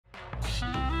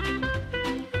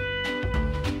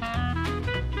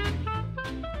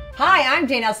Hi, I'm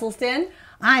Jane Esselstyn.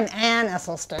 I'm Ann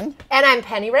Esselstyn. And I'm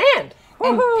Penny Rand.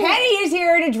 And Penny is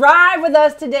here to drive with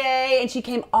us today, and she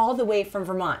came all the way from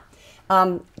Vermont.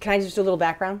 Can I just do a little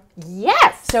background?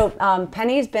 Yes. So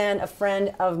Penny's been a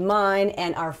friend of mine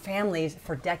and our family's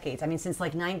for decades. I mean, since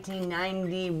like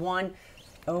 1991,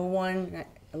 01,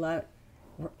 11,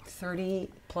 30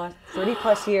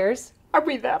 plus years. Are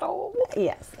we that old?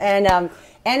 Yes. And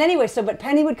anyway, but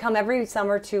Penny would come every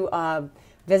summer to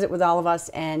visit with all of us,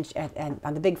 and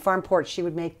on the big farm porch, she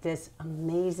would make this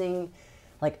amazing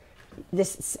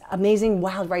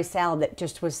wild rice salad that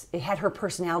just it had her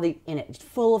personality in it,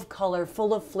 full of color,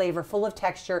 full of flavor, full of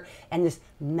texture, and this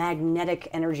magnetic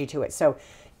energy to it. So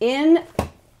in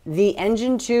the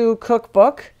Engine 2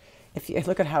 cookbook, if you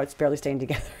look at how it's barely staying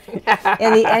together,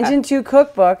 in the Engine 2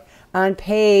 cookbook on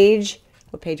page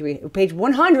 100,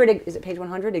 is it page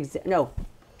 100? No.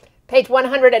 Page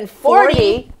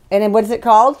 140. And then what is it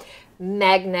called?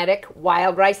 Magnetic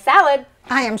wild rice salad.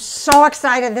 I am so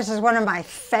excited. This is one of my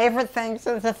favorite things.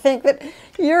 So to think that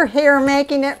you're here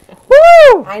making it.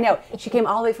 Woo! I know. She came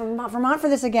all the way from Vermont for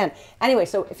this again. Anyway,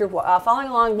 so if you're following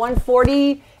along,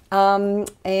 140 and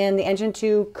the Engine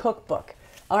 2 cookbook.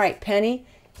 All right, Penny,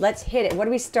 let's hit it. What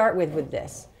do we start with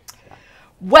this?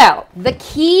 Well, the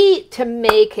key to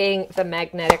making the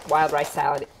magnetic wild rice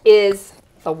salad is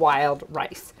the wild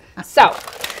rice. So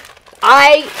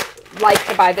I like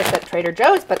to buy this at Trader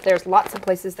Joe's, but there's lots of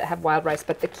places that have wild rice.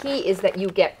 But the key is that you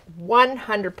get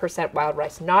 100% wild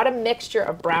rice, not a mixture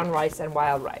of brown rice and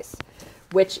wild rice,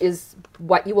 which is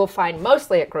what you will find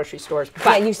mostly at grocery stores.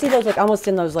 But yeah, you see those almost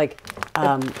in those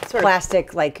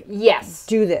plastic yes,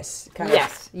 do this kind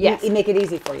yes, of. Yes. You make it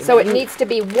easy for you. So it needs to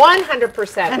be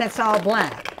 100%. And it's all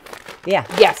black. Yeah.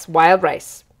 Yes, wild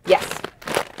rice. Yes.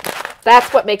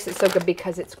 That's what makes it so good,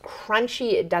 because it's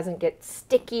crunchy. It doesn't get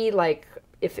sticky like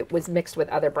if it was mixed with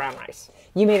other brown rice.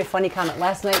 You made a funny comment.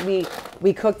 Last night,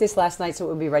 we cooked this last night so it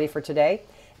would be ready for today.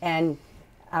 And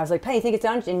I was like, Penny, you think it's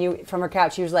done? And you, from her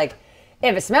couch, she was like,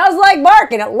 if it smells like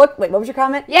bark and it wait, what was your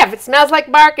comment? Yeah, if it smells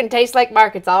like bark and tastes like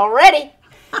bark, it's all ready.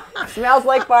 Smells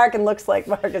like bark and looks like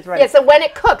bark, it's ready. Yeah, so when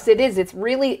it cooks,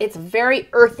 it's very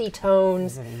earthy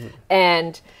tones.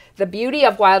 And the beauty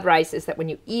of wild rice is that when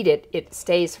you eat it, it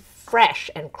stays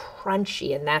fresh and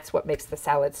crunchy, and that's what makes the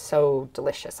salad so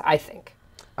delicious, I think.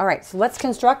 All right, so let's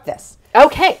construct this.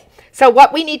 Okay, so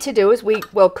what we need to do is we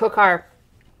will cook our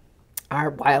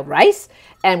wild rice,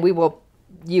 and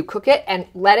you cook it and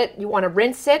you want to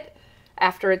rinse it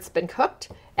after it's been cooked,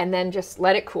 and then just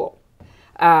let it cool.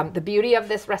 The beauty of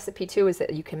this recipe too is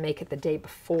that you can make it the day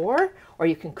before, or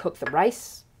you can cook the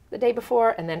rice the day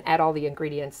before and then add all the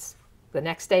ingredients the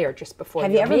next day or just before your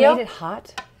meal. Have you ever made it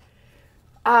hot?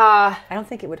 I don't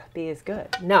think it would be as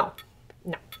good. No,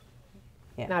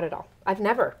 Yeah. not at all. I've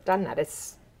never done that.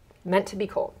 It's meant to be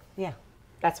cold. Yeah.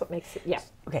 That's what makes it, yeah.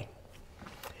 Okay.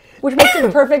 Which makes it a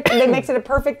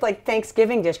perfect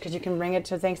Thanksgiving dish, because you can bring it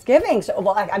to Thanksgiving. So,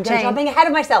 I'm jumping ahead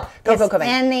of myself. Go.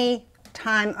 Any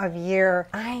time of year,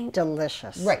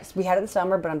 delicious. Right. So we had it in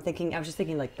summer, but I was just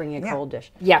thinking bringing a cold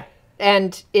dish. Yeah.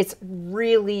 And it's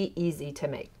really easy to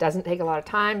make. Doesn't take a lot of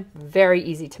time. Very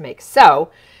easy to make. So,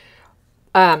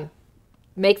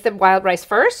 make the wild rice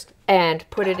first and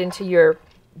put it into your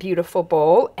beautiful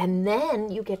bowl, and then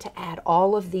you get to add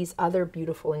all of these other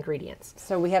beautiful ingredients.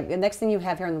 So we have the next thing you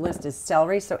have here on the list is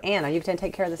celery. So Anna, you can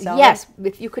take care of the celery? Yes,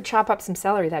 if you could chop up some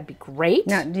celery, that'd be great.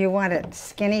 Now, do you want it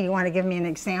skinny? Do you want to give me an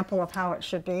example of how it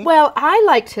should be? Well, I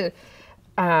like to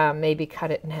maybe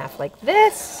cut it in half like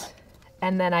this,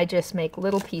 and then I just make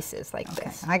little pieces like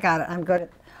this. I got it. I'm good at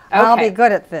I'll be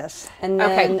good at this. And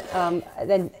then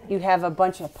then you have a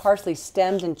bunch of parsley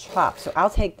stemmed and chopped. So I'll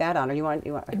take that on. Or you want?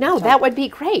 No, that would be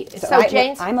great. So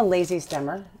Jane's. I'm a lazy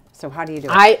stemmer. So how do you do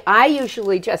it? I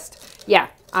usually just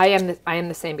I am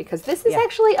the same, because this is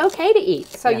actually okay to eat.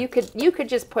 So you could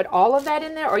just put all of that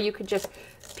in there, or you could just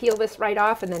peel this right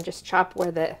off and then just chop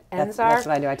where the ends are. That's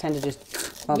what I do. I tend to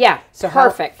just so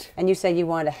perfect. And you say you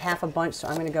want a half a bunch, so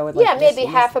I'm going to go with maybe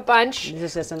half a bunch.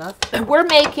 Is this enough? We're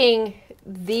making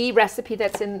the recipe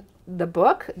that's in the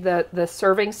book, the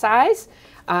serving size,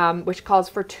 which calls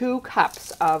for 2 cups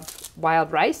of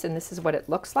wild rice, and this is what it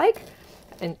looks like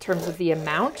in terms of the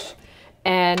amount.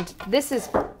 And this is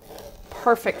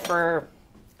perfect for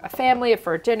a family,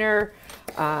 for a dinner.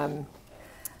 And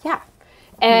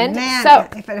Man, so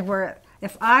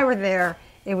if I were there,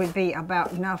 it would be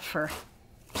about enough for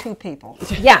 2 people.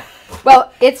 Yeah,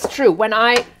 well, it's true. When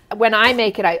I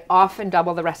make it, I often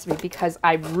double the recipe, because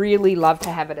I really love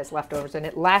to have it as leftovers, and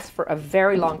it lasts for a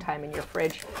very long time in your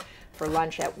fridge, for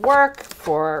lunch at work,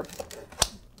 for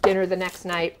dinner the next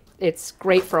night. it's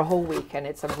great for a whole week, and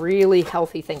it's a really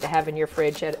healthy thing to have in your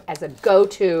fridge as a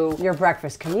go-to. Your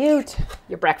breakfast commute.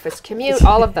 Your breakfast commute,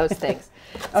 all of those things.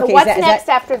 So Okay, what's is next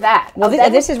that- after that? Well,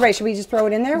 Then this is right. Should we just throw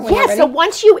it in there? when yeah, you're so ready?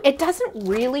 once it doesn't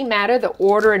really matter the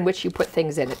order in which you put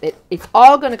things in it. It's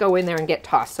all going to go in there and get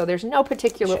tossed. So there's no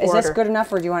particular Is order. this good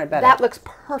enough, or do you want it better? That looks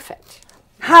perfect.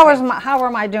 How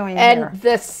am I doing here? And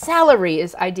the celery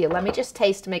is ideal. Let me just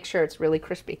taste to make sure it's really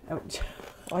crispy. Oh,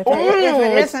 If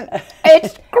it isn't,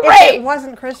 It's if great. it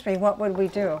wasn't crispy, what would we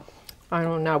do? I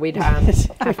don't know. We'd have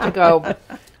to go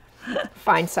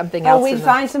find something else. oh, we'd in the-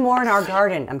 find some more in our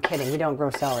garden. I'm kidding. We don't grow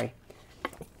celery.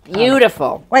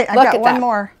 Beautiful. Wait, I've Look got at one that.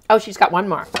 more. Oh, she's got one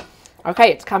more.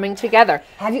 Okay, it's coming together.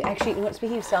 Have you actually, you know,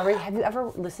 speaking of celery, have you ever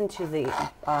listened to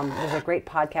there's a great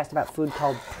podcast about food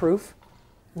called Proof?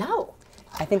 No.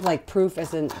 I think like proof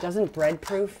as in, doesn't bread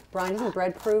proof? Brian, isn't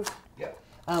bread proof? Yeah.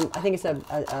 I think it's a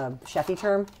chefy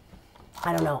term.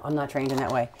 I don't know. I'm not trained in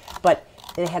that way. But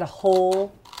they had a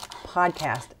whole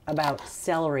podcast about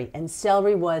celery. And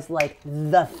celery was like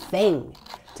the thing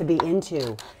to be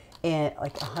into in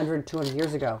like 100, 200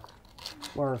 years ago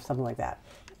or something like that.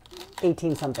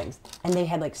 18 somethings. And they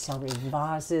had like celery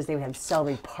vases. They would have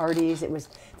celery parties. It was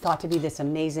thought to be this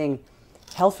amazing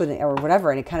health food or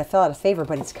whatever. And it kind of fell out of favor.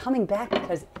 But it's coming back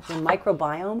because the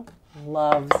microbiome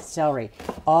loves celery.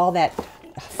 All that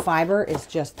fiber is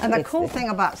just. And the cool thing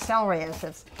about celery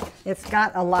is it's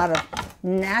got a lot of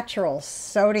natural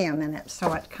sodium in it,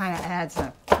 so it kind of adds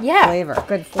a flavor.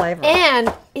 good flavor.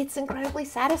 And it's incredibly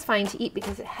satisfying to eat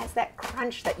because it has that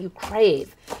crunch that you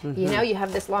crave. You know, you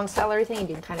have this long celery thing and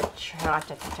you can kind of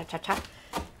cha-cha-cha-cha-cha.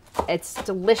 It's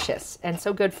delicious and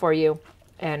so good for you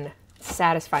and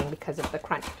satisfying because of the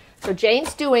crunch. So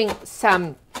Jane's doing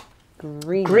some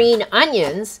green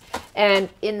onions, and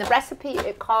in the recipe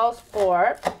it calls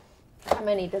for, how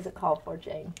many does it call for,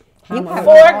 Jane?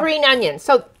 Four green onions.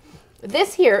 So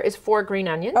this here is 4 green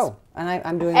onions. Oh, and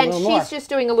I'm doing a little more. And she's just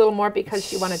doing a little more because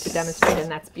she wanted to demonstrate, and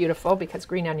that's beautiful because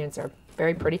green onions are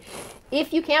very pretty.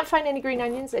 If you can't find any green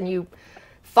onions and you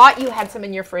thought you had some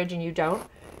in your fridge and you don't,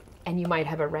 and you might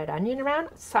have a red onion around,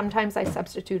 sometimes I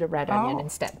substitute a red onion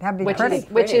instead. that'd be which pretty. Is,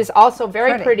 which is also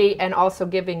very Pretty. pretty and also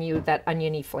giving you that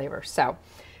oniony flavor. So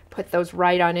put those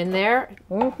right on in there.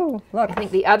 Ooh, look. I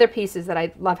think the other piece is that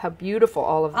I love how beautiful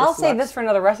all of this I'll save looks. this for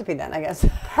another recipe then, I guess.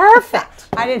 Perfect.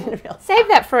 I didn't realize. Save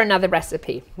that for another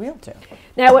recipe. We'll do.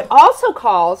 Now it also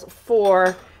calls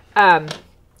for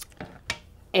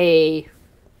a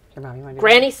Your mom, you want to do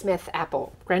Granny Smith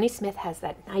apple. Granny Smith has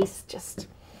that nice, just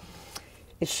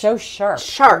It's so sharp.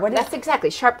 sharp. What is- That's exactly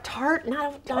sharp tart.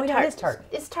 Not no, tart. it is tart.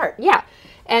 It's tart. Yeah.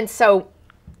 And so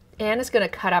Anne is going to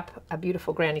cut up a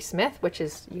beautiful Granny Smith, which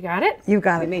is, you got it. You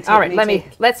got Me it. too, All right. me too.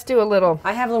 Let's do a little.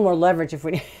 I have a little more leverage if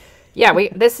we. Yeah.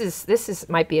 This is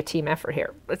might be a team effort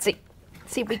here. Let's see.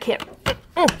 See if we can.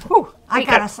 I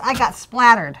got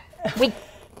splattered. We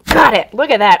got it.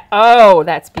 Look at that. Oh,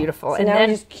 that's beautiful. So now we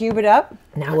just cube it up.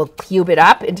 Now we'll cube it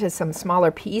up into some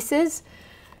smaller pieces.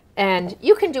 And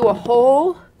you can do a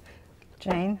whole.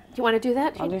 Jane. Do you want to do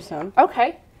that? I'll do some.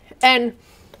 Okay. And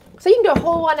so you can do a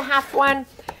whole one, a half one.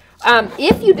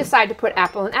 If you decide to put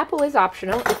apple, and apple is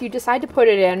optional, if you decide to put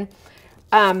it in,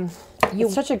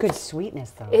 It's such a good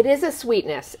sweetness, though. it is a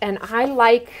sweetness. And I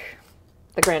like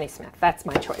the Granny Smith. That's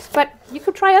my choice. But you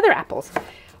could try other apples.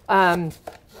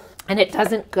 And it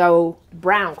doesn't go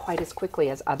brown quite as quickly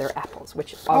as other apples,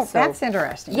 which also... Oh, that's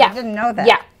interesting. Yeah. I didn't know that.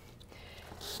 Yeah.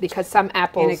 Because some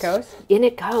apples... In it goes? In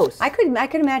it goes. I could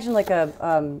imagine like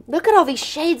a. Look at all these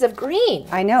shades of green.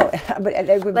 I know, but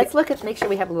it would. Let's make sure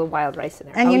we have a little wild rice in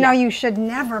there. And Oh, you know, yeah. you should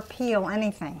never peel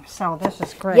anything. So this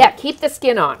is great. Yeah, keep the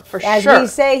skin on, for As sure. we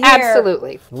say here,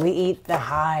 Absolutely. we eat the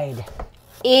hide.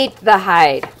 Eat the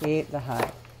hide. We eat the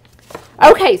hide.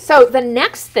 Okay, so the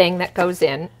next thing that goes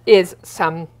in is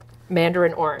some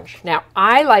mandarin orange. Now,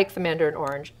 I like the mandarin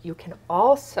orange. You can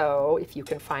also, if you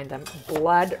can find them,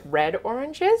 blood red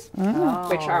oranges,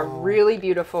 which are really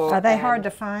beautiful. Are they and hard to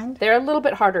find? They're a little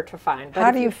bit harder to find. But How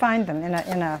if do you find them? In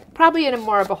a Probably in a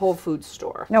more of a Whole Foods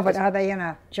store. no, but are they in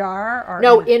a jar or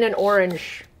No, in an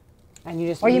orange. And you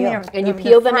just. Oh, you peel. mean And you The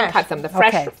peel them and fresh. cut them. The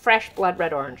Okay. fresh blood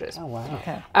red oranges. Oh wow.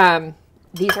 Okay.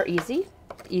 These are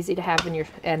easy to have in your,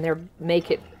 and they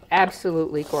make it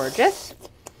absolutely gorgeous.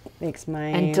 Makes my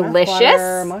And mouth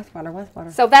delicious. Mouth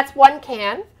water. So that's 1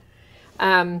 can.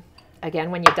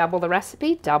 Again, when you double the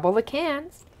recipe, double the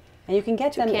cans. And you can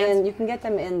get them cans. in. You can get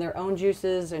them in their own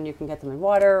juices, and you can get them in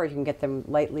water, or you can get them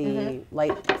lightly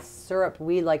light syrup.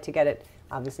 We like to get it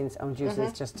obviously in its own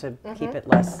juices, just to keep it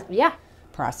less Yeah,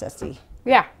 processy.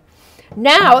 yeah.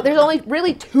 Now, there's only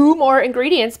really 2 more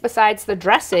ingredients besides the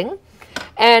dressing,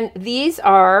 and these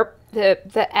are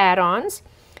the add-ons.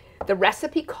 the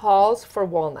recipe calls for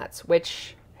walnuts,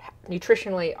 which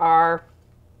nutritionally are...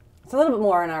 It's a little bit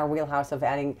more in our wheelhouse of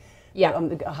adding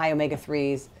high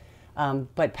omega-3s.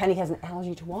 But Penny has an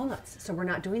allergy to walnuts, so we're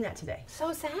not doing that today.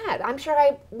 So sad. I'm sure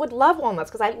I would love walnuts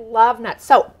because I love nuts.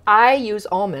 So I use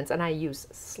almonds, and I use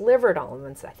slivered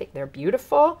almonds. I think they're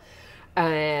beautiful.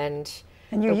 And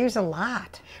you use a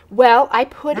lot. Well, I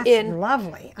put That's in...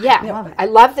 lovely. Yeah, I love it. I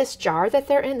love this jar that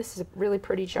they're in. This is a really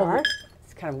pretty jar.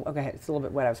 It's kind of, okay, it's a little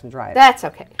bit wet. I was going to dry it. That's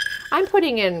okay. I'm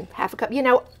putting in half a cup. You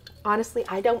know, honestly,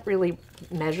 I don't really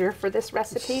measure for this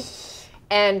recipe.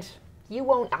 And you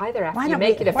won't either after you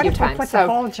make it a few times. Put the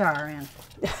whole jar in.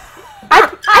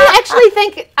 I actually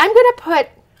think I'm going to put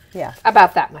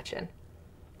about that much in.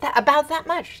 About that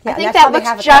much. Yeah, I think that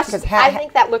looks just. I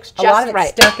think that looks just a lot of right.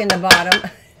 It's stuck in the bottom.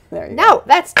 There you go. No,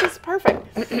 that's just perfect.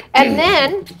 And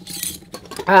then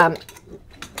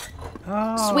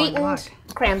sweetened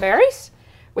cranberries,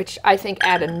 which I think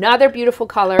add another beautiful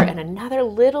color and another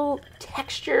little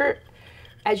texture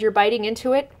as you're biting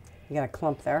into it. You got a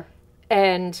clump there.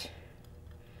 And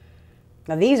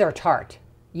now these are tart.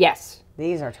 yes.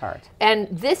 These are tart. And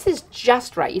this is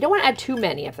just right. You don't want to add too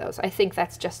many of those. I think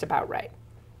that's just about right.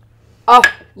 Oh,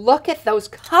 look at those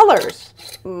colors.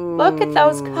 Look at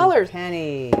those colors.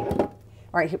 Penny. All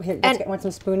right, here, want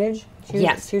some spoonage?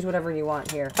 Choose whatever you want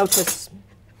here. Oh, let's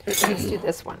do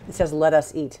this one. It says, let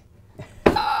us eat.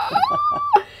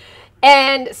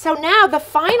 And so now the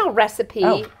final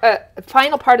recipe,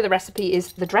 final part of the recipe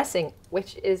is the dressing,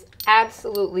 which is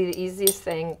absolutely the easiest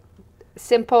thing.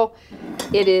 Simple.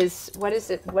 It is, what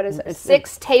is it?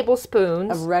 6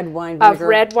 tablespoons of red wine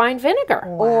vinegar.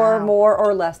 Wow. Or more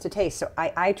or less to taste. So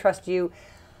I trust you.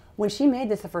 When she made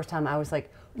this the first time, I was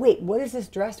like, wait, what is this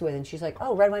dressed with? And she's like,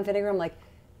 oh, red wine vinegar. I'm like,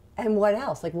 and what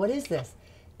else? Like, what is this?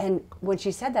 And when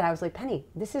she said that, I was like, Penny,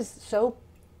 this is so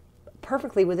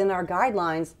perfectly within our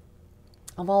guidelines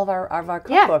of all of our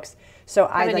cookbooks. So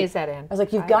I was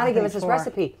like, you've got to give us this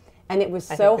recipe. And it was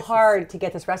so hard to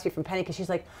get this recipe from Penny because she's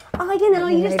like, oh, you know,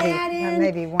 you just add in.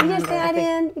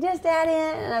 You just add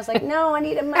in. And I was like, no, I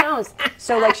need a mouse.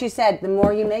 So like she said, the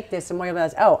more you make this, the more you'll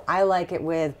realize, oh, I like it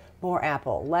with more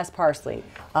apple, less parsley,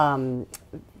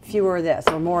 fewer of this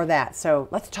or more of that. So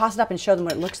let's toss it up and show them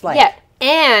what it looks like. Yeah,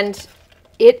 and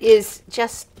it is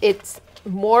just, it's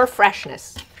more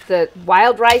freshness. The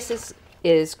wild rice is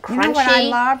crunchy. You know what I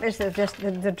love is that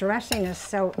the dressing is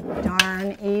so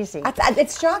darn easy.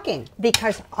 It's shocking.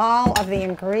 Because all of the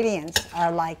ingredients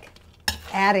are like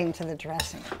adding to the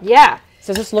dressing. Yeah.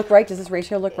 So does this look right? Does this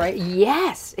ratio look right?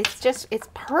 Yes. It's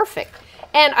perfect.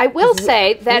 And I will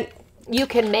say that you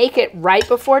can make it right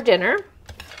before dinner.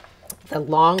 The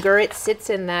longer it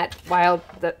sits in that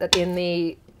in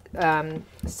the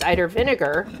cider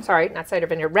vinegar, sorry, not cider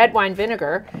vinegar, red wine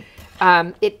vinegar,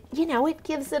 it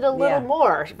gives it a little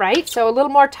more, right? So a little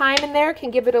more time in there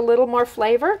can give it a little more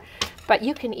flavor, but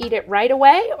you can eat it right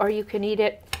away or you can eat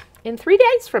it in 3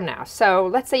 days from now. So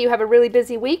let's say you have a really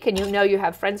busy week and you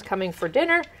have friends coming for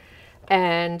dinner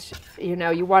and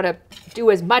you want to do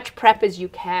as much prep as you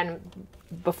can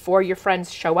before your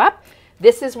friends show up.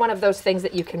 This is one of those things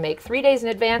that you can make 3 days in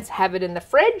advance, have it in the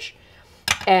fridge,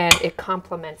 and it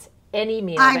complements any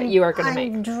meal that you are going to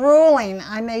make. I'm drooling.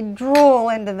 I may drool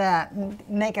into that and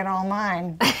make it all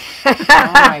mine. Oh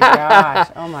my gosh!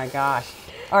 Oh my gosh!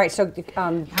 All right, so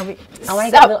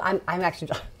I'm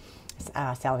actually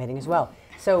salivating as well.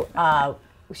 So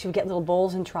should we get little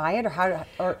bowls and try it, or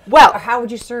how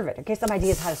would you serve it? Get some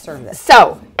ideas how to serve this.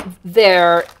 So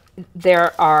there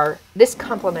are. This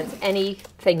complements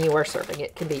anything you are serving.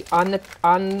 It can be on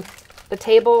the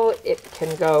table. It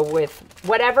can go with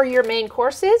whatever your main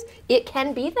course is. It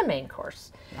can be the main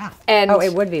course. Yeah. And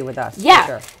it would be with us.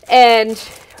 Yeah. For sure. And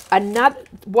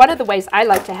one of the ways I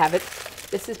like to have it,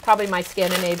 this is probably my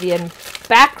Scandinavian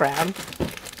background,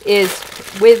 is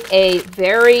with a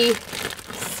very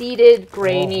seeded,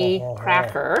 grainy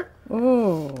cracker.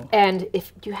 Ooh. And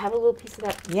if you have a little piece of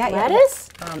that lettuce.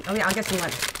 Yeah. I'll get some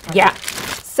lettuce. Yeah.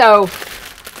 So,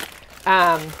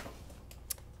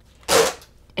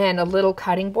 and a little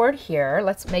cutting board here.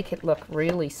 Let's make it look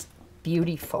really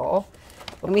beautiful.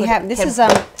 And we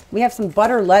have some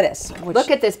butter lettuce. Look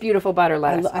at this beautiful butter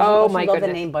lettuce. I my goodness. love the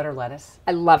name butter lettuce.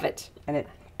 I love it. And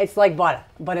it's like butter,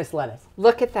 but it's lettuce.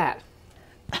 Look at that.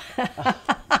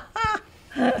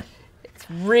 It's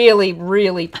really,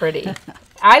 really pretty.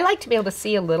 I like to be able to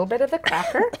see a little bit of the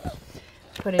cracker.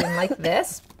 Put it in like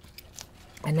this.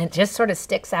 And then it just sort of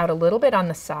sticks out a little bit on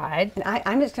the side. And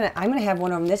I'm gonna have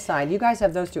one on this side. You guys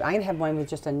have those two. I'm gonna have one with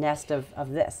just a nest of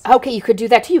this. Okay, you could do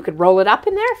that too. You could roll it up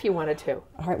in there if you wanted to.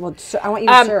 All right. Well, I want you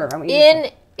to serve.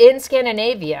 In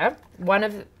Scandinavia, one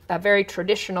of a very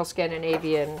traditional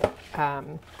Scandinavian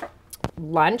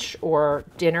lunch or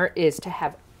dinner is to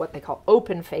have what they call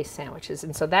open face sandwiches.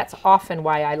 And so that's often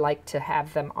why I like to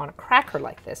have them on a cracker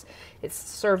like this. It's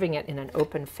serving it in an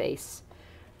open face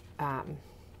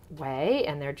way,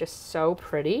 and they're just so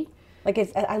pretty. Like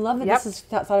I love that this is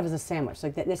thought of as a sandwich.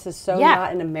 Like this is so Yeah.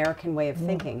 not an American way of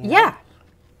thinking. You know? Yeah.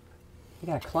 You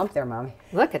got a clump there, Mommy.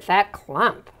 Look at that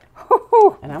clump.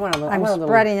 And I want a little. I'm I want a little,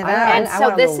 spreading it out. And I so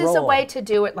want this little is a roll. way to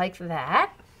do it like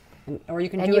that. Or you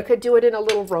can And do you it. could do it in a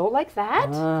little roll like that.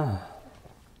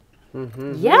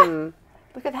 Mm-hmm. Yeah.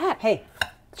 Look at that. Hey,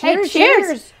 Hey, cheers!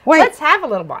 cheers. Wait. Let's have a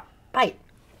little bite.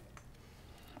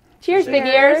 Cheers, big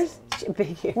ears.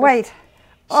 Big ears. Wait.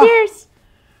 Cheers.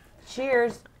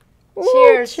 Cheers!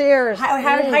 Cheers. Cheers.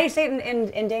 How do you say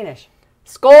it in Danish?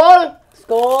 Skål.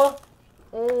 Skål.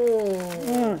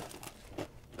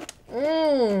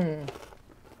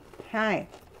 Hi.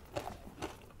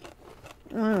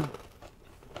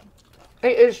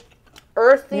 It is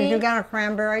earthy. You got a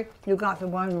cranberry? You got the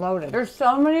one loaded. There's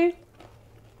so many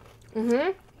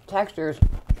textures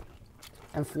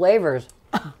and flavors.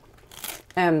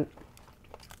 And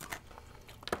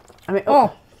I mean,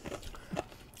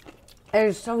 it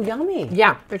is so yummy.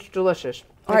 Yeah, it's delicious.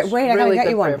 All right, It's wait, I really gotta get good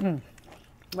you for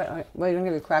one. Wait, I'm gonna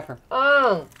give you a cracker.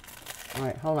 Oh. All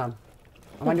right, hold on.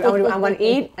 I want to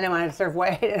eat and I want to serve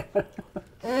wait.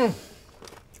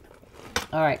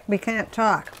 All right, We can't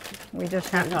talk. We just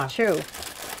have to talk. chew.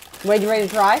 Wade, you ready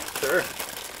to try? Sure.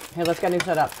 Here, let's get you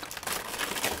set up.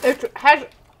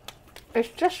 It's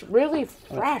just really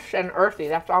fresh and earthy.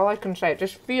 That's all I can say. It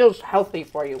just feels healthy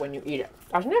for you when you eat it,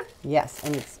 doesn't it? Yes,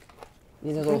 and there's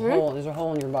a little hole. There's a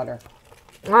hole in your butter.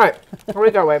 All right, here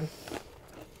we go, Wade.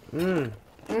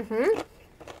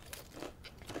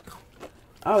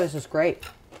 Oh, this is great.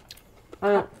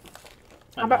 My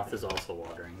mouth is also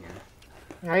watering here.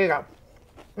 There you go.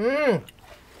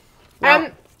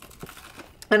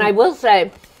 And I will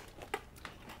say,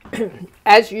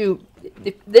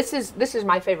 this is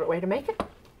my favorite way to make it,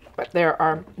 but there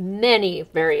are many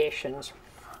variations.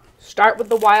 Start with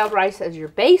the wild rice as your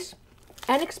base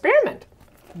and experiment.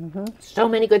 So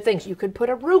many good things. You could put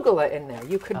arugula in there.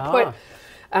 You could put,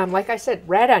 like I said,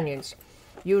 red onions.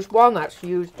 Use walnuts.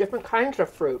 Use different kinds of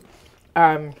fruit.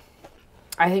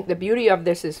 I think the beauty of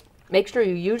this is make sure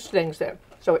you use things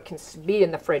so it can be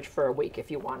in the fridge for a week if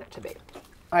you want it to be.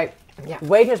 All right. Yeah.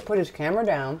 Wade has put his camera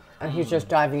down and he's just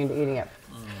diving into eating it.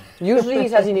 Usually he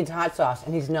says he needs hot sauce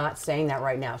and he's not saying that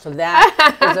right now. So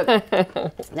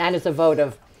that is a vote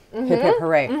of hip hip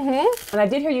hooray. And I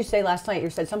did hear you say last night, you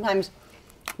said sometimes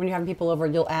when you're having people over,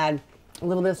 you'll add a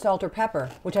little bit of salt or pepper,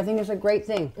 which I think is a great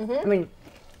thing. I mean,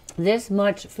 this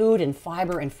much food and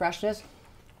fiber and freshness,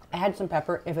 add some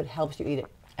pepper if it helps you eat it.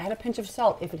 Add a pinch of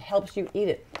salt if it helps you eat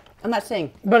it. I'm not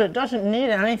saying, But it doesn't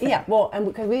need anything. yeah, well, and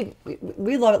because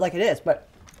we love it like it is, but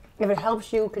if it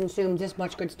helps you consume this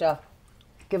much good stuff,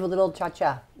 give a little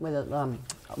cha-cha with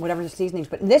whatever the seasonings.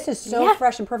 But this is so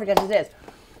fresh and perfect as it is.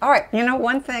 All right. You know,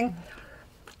 one thing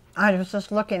I was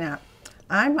just looking at,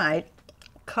 I might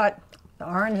cut the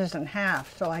oranges in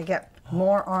half so I get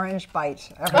more orange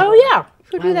bites. Oh yeah, you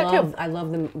could do that too. I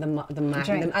love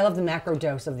I love the macro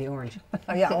dose of the orange.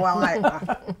 Yeah, well,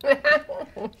 I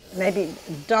maybe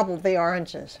double the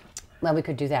oranges. Well, we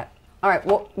could do that. All right.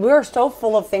 Well, we're so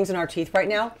full of things in our teeth right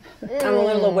now. I'm a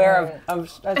little aware of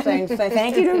saying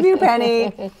thank you to you, Penny.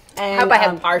 And, How about I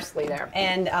have parsley there?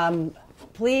 And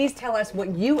please tell us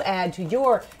what you add to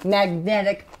your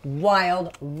magnetic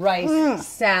wild rice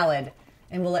salad,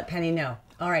 and we'll let Penny know.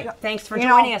 All right. Thanks for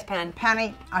joining us,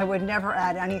 Penny, I would never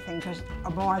add anything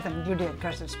more than you did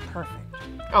because it's perfect.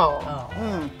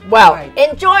 Oh. Well, Right.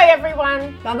 enjoy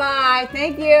everyone. Bye-bye.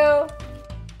 Thank you.